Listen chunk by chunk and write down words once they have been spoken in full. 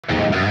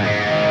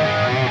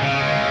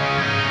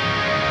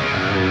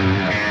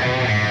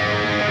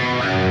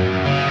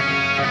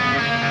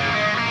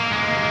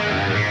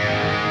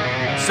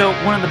So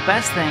one of the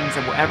best things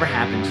that will ever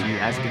happen to you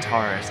as a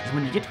guitarist is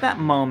when you get to that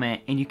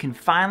moment and you can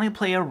finally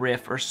play a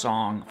riff or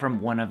song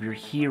from one of your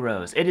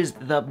heroes. It is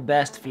the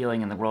best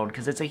feeling in the world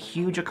because it's a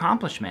huge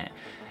accomplishment.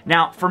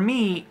 Now, for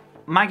me,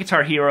 my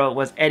guitar hero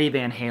was Eddie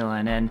Van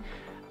Halen, and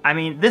I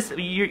mean,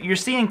 you're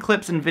seeing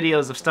clips and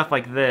videos of stuff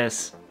like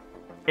this.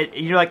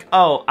 You're like,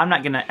 oh, I'm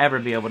not gonna ever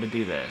be able to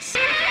do this.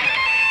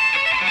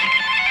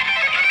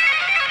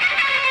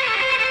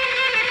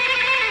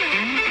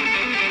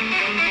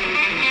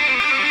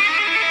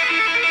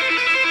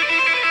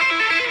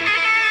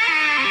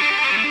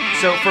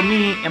 So for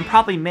me, and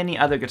probably many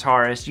other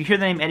guitarists, you hear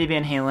the name Eddie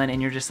Van Halen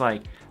and you're just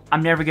like,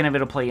 I'm never gonna be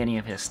able to play any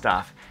of his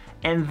stuff.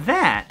 And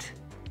that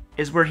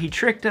is where he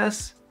tricked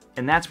us,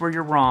 and that's where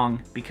you're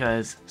wrong,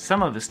 because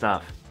some of his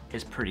stuff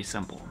is pretty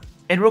simple.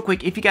 And real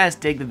quick, if you guys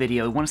dig the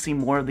video and want to see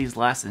more of these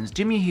lessons,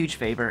 do me a huge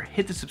favor,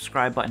 hit the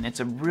subscribe button. It's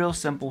a real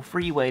simple,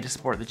 free way to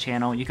support the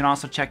channel. You can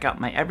also check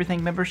out my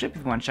Everything membership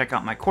if you want to check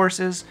out my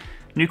courses.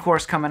 New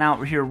course coming out,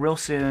 we're here real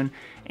soon.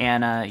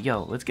 And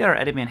yo, let's get our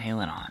Eddie Van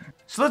Halen on.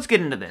 So let's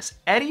get into this.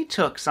 Eddie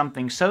took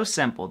something so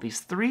simple, these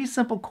 3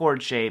 simple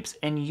chord shapes,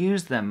 and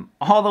used them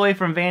all the way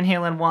from Van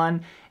Halen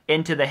 1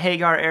 into the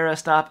Hagar era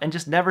stuff, and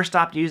just never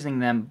stopped using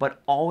them,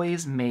 but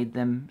always made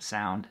them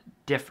sound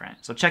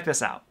different. So check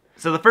this out.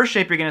 So the first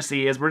shape you're gonna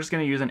see is we're just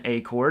gonna use an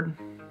A chord,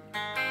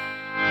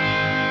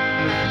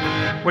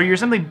 where you're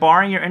simply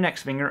barring your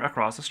index finger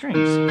across the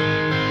strings.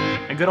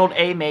 A good old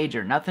A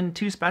major, nothing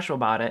too special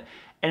about it.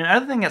 And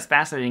another thing that's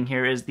fascinating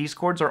here is these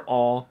chords are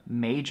all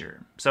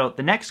major. So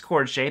the next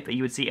chord shape that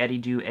you would see Eddie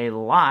do a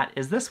lot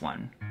is this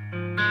one.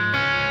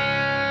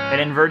 An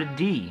inverted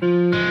D,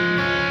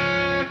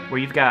 where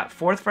you've got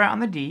 4th fret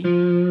on the D,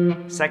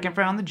 2nd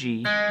fret on the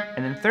G,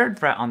 and then 3rd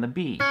fret on the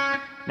B.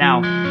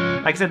 Now,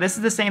 like I said, this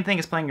is the same thing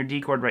as playing your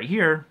D chord right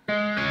here,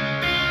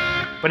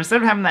 but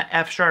instead of having that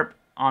F sharp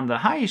on the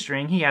high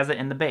string, he has it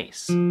in the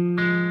bass. And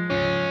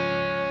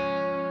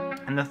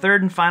the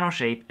third and final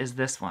shape is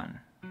this one.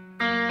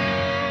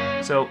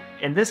 So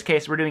in this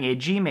case, we're doing a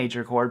G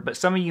major chord, but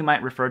some of you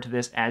might refer to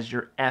this as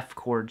your F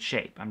chord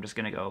shape. I'm just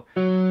gonna go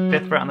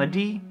 5th fret on the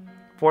D,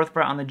 4th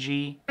fret on the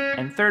G,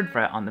 and 3rd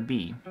fret on the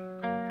B.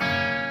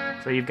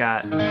 So you've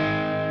got...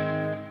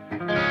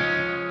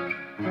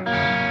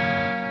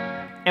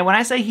 And when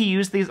I say he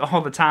used these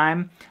all the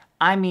time,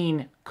 I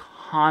mean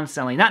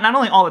constantly. Not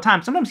only all the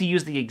time, sometimes he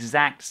used the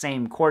exact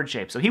same chord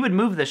shape. So he would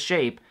move the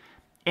shape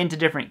into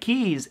different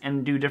keys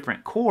and do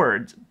different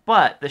chords,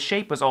 but the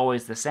shape was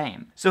always the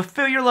same. So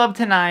Feel Your Love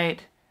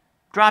Tonight,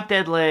 Drop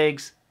Dead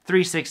Legs,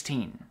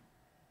 3/16.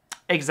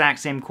 Exact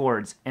same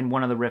chords in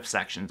one of the riff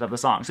sections of the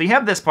song. So you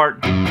have this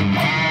part.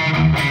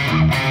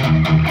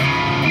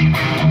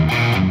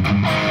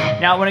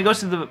 Now when it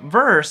goes to the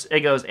verse, it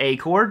goes A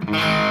chord,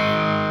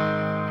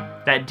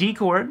 that D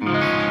chord,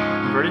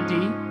 inverted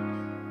D,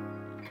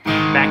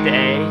 back to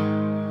A.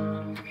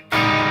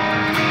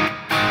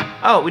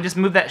 Oh, we just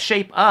moved that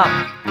shape up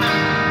to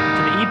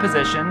the E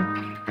position,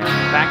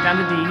 back down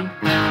to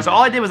D. So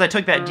all I did was I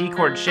took that D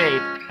chord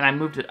shape and I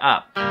moved it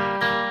up.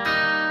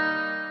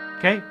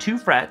 Okay, 2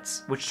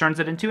 frets, which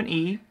turns it into an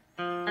E,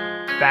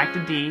 back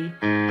to D,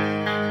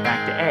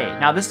 back to A.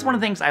 Now this is one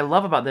of the things I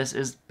love about this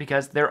is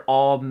because they're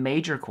all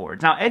major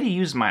chords. Now Eddie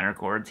used minor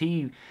chords,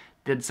 he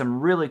did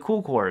some really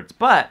cool chords,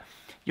 but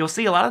you'll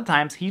see a lot of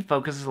times he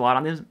focuses a lot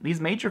on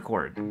these major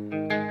chords.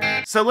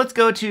 So let's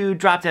go to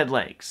Drop Dead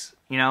Legs.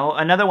 You know,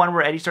 another one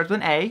where Eddie starts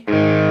with an A.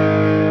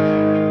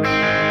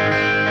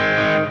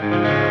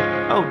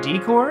 Oh, D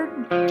chord.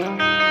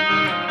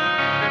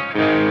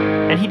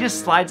 And he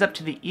just slides up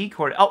to the E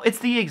chord. Oh, it's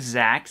the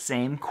exact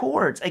same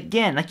chords.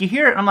 Again, like you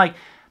hear it, I'm like,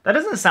 that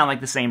doesn't sound like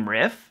the same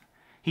riff.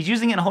 He's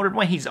using it in a whole different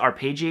way. He's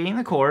arpeggiating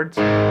the chords.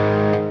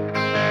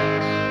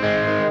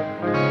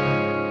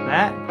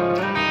 That.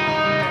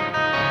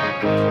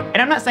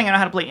 And I'm not saying I know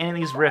how to play any of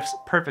these riffs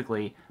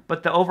perfectly,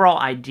 but the overall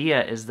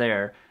idea is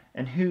there.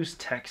 And who's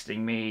texting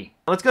me?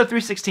 Let's go to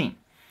 3/16.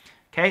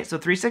 Okay, so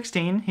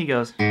 3/16, he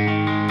goes,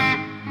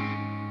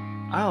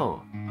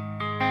 oh,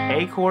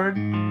 A chord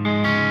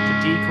to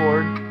D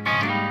chord,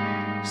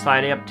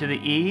 slide up to the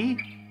E,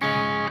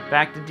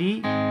 back to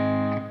D.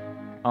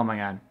 Oh my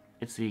God,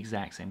 it's the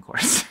exact same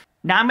chords.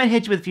 Now I'm gonna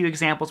hit you with a few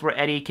examples where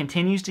Eddie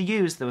continues to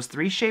use those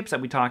 3 shapes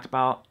that we talked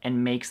about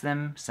and makes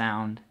them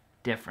sound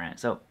different.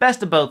 So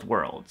best of both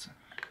worlds.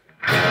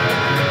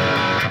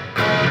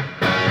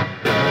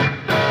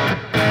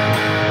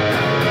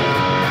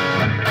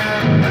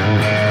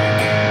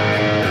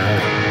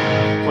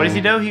 What does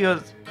he do? He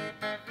goes,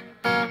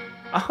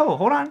 oh,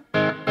 hold on.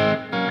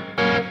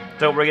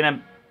 So we're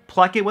gonna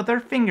pluck it with our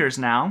fingers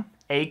now.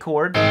 A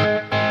chord.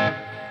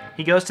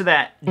 He goes to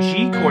that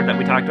G chord that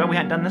we talked about. We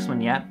hadn't done this one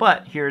yet,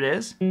 but here it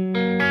is.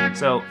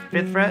 So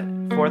 5th fret,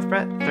 4th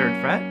fret,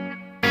 3rd fret.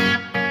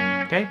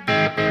 Okay.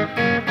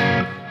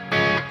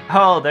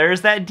 Oh,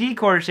 there's that D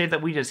chord shape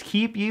that we just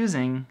keep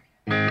using.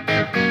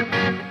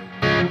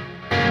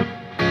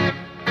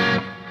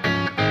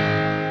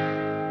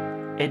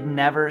 It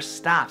never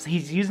stops.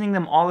 He's using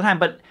them all the time,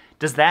 but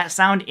does that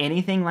sound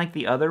anything like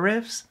the other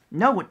riffs?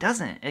 No, it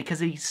doesn't,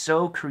 because he's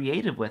so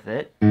creative with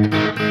it.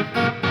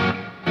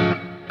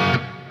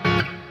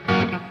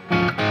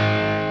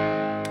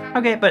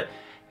 Okay, but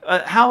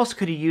how else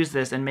could he use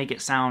this and make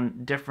it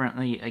sound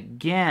differently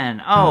again?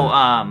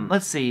 Oh,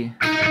 let's see.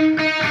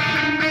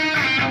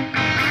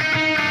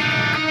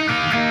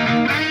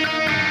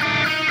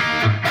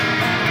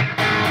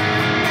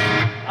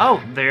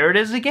 Oh, there it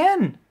is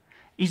again.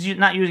 He's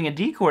not using a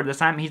D chord this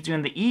time. He's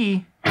doing the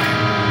E.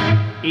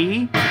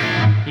 E.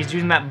 He's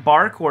using that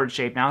bar chord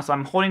shape now. So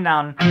I'm holding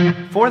down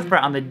 4th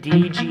fret on the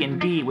D, G, and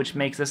B, which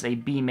makes this a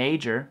B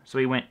major. So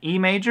he went E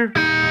major,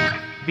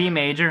 B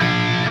major,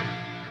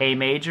 A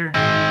major,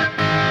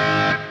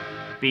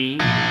 B, E.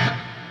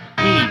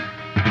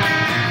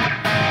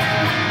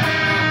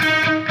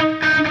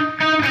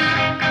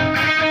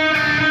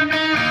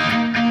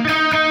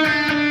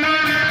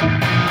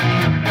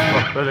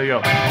 Oh, there they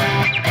go.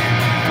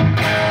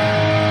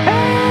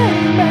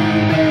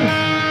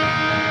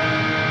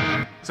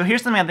 So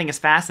here's something I think is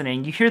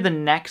fascinating. You hear the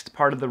next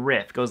part of the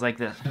riff. It goes like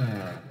this.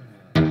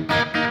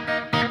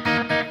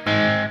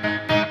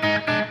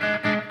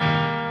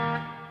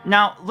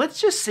 Now, let's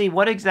just see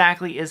what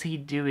exactly is he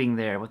doing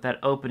there with that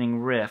opening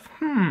riff.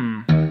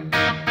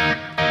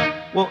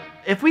 Well,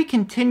 if we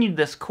continued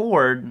this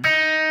chord...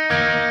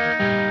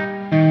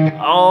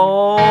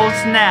 Oh,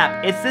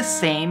 snap. It's the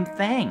same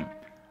thing.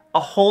 A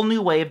whole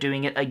new way of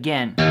doing it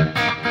again.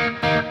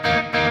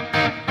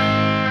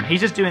 He's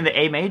just doing the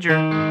A major,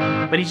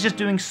 but he's just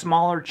doing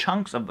smaller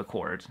chunks of the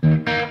chords.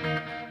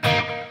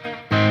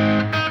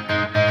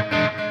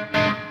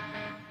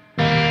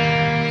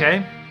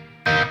 Okay?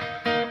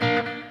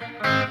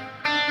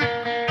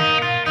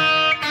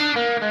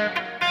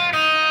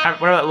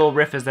 Whatever that little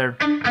riff is there.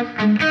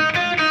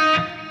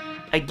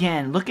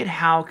 Again, look at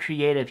how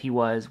creative he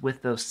was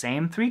with those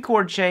same 3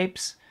 chord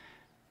shapes,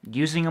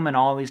 using them in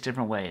all these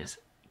different ways.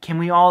 Can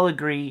we all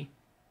agree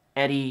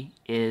Eddie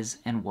is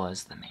and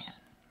was the man?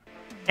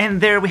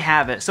 And there we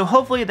have it. So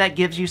hopefully that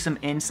gives you some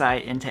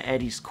insight into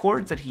Eddie's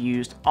chords that he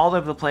used all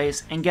over the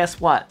place. And guess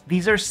what?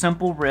 These are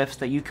simple riffs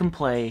that you can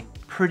play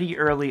pretty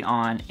early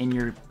on in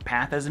your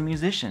path as a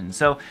musician.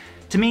 So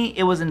to me,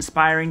 it was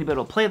inspiring to be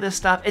able to play this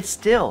stuff. I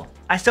still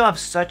have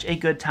such a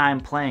good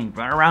time playing,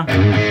 running around.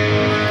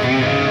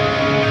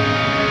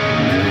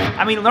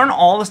 I mean, learn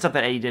all the stuff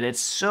that Eddie did. It's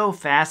so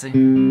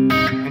fascinating.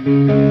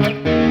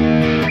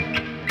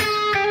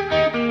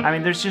 I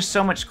mean, there's just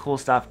so much cool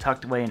stuff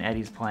tucked away in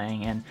Eddie's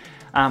playing, and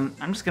I'm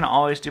just going to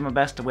always do my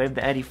best to wave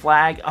the Eddie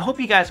flag. I hope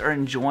you guys are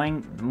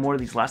enjoying more of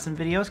these lesson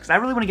videos, because I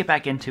really want to get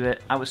back into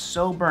it. I was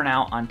so burnt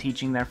out on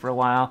teaching there for a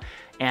while,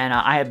 and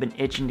I have been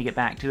itching to get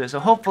back to it. So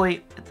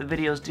hopefully, if the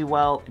videos do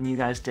well and you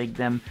guys dig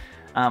them,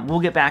 we'll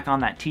get back on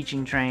that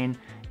teaching train.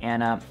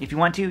 And if you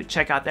want to,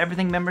 check out the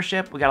Everything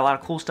membership. We got a lot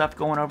of cool stuff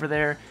going over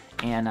there.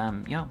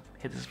 And,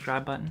 hit the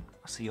subscribe button.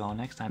 I'll see you all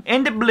next time.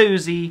 In the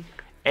bluesy,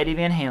 Eddie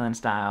Van Halen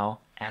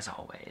style, as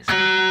always.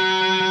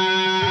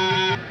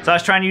 So I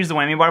was trying to use the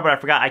whammy bar, but I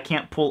forgot I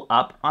can't pull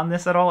up on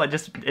this at all.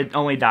 It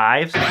only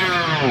dives.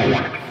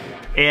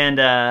 And,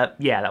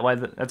 yeah,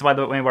 that's why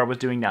the whammy bar was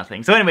doing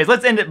nothing. So anyways,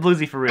 let's end it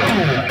bluesy for real.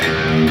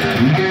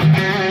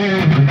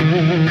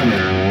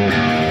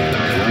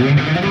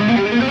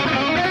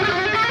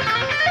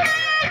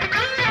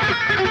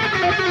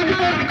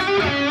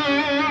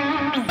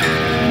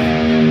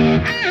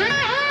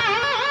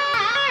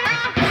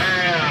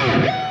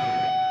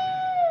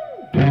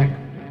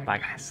 Bye,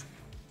 guys.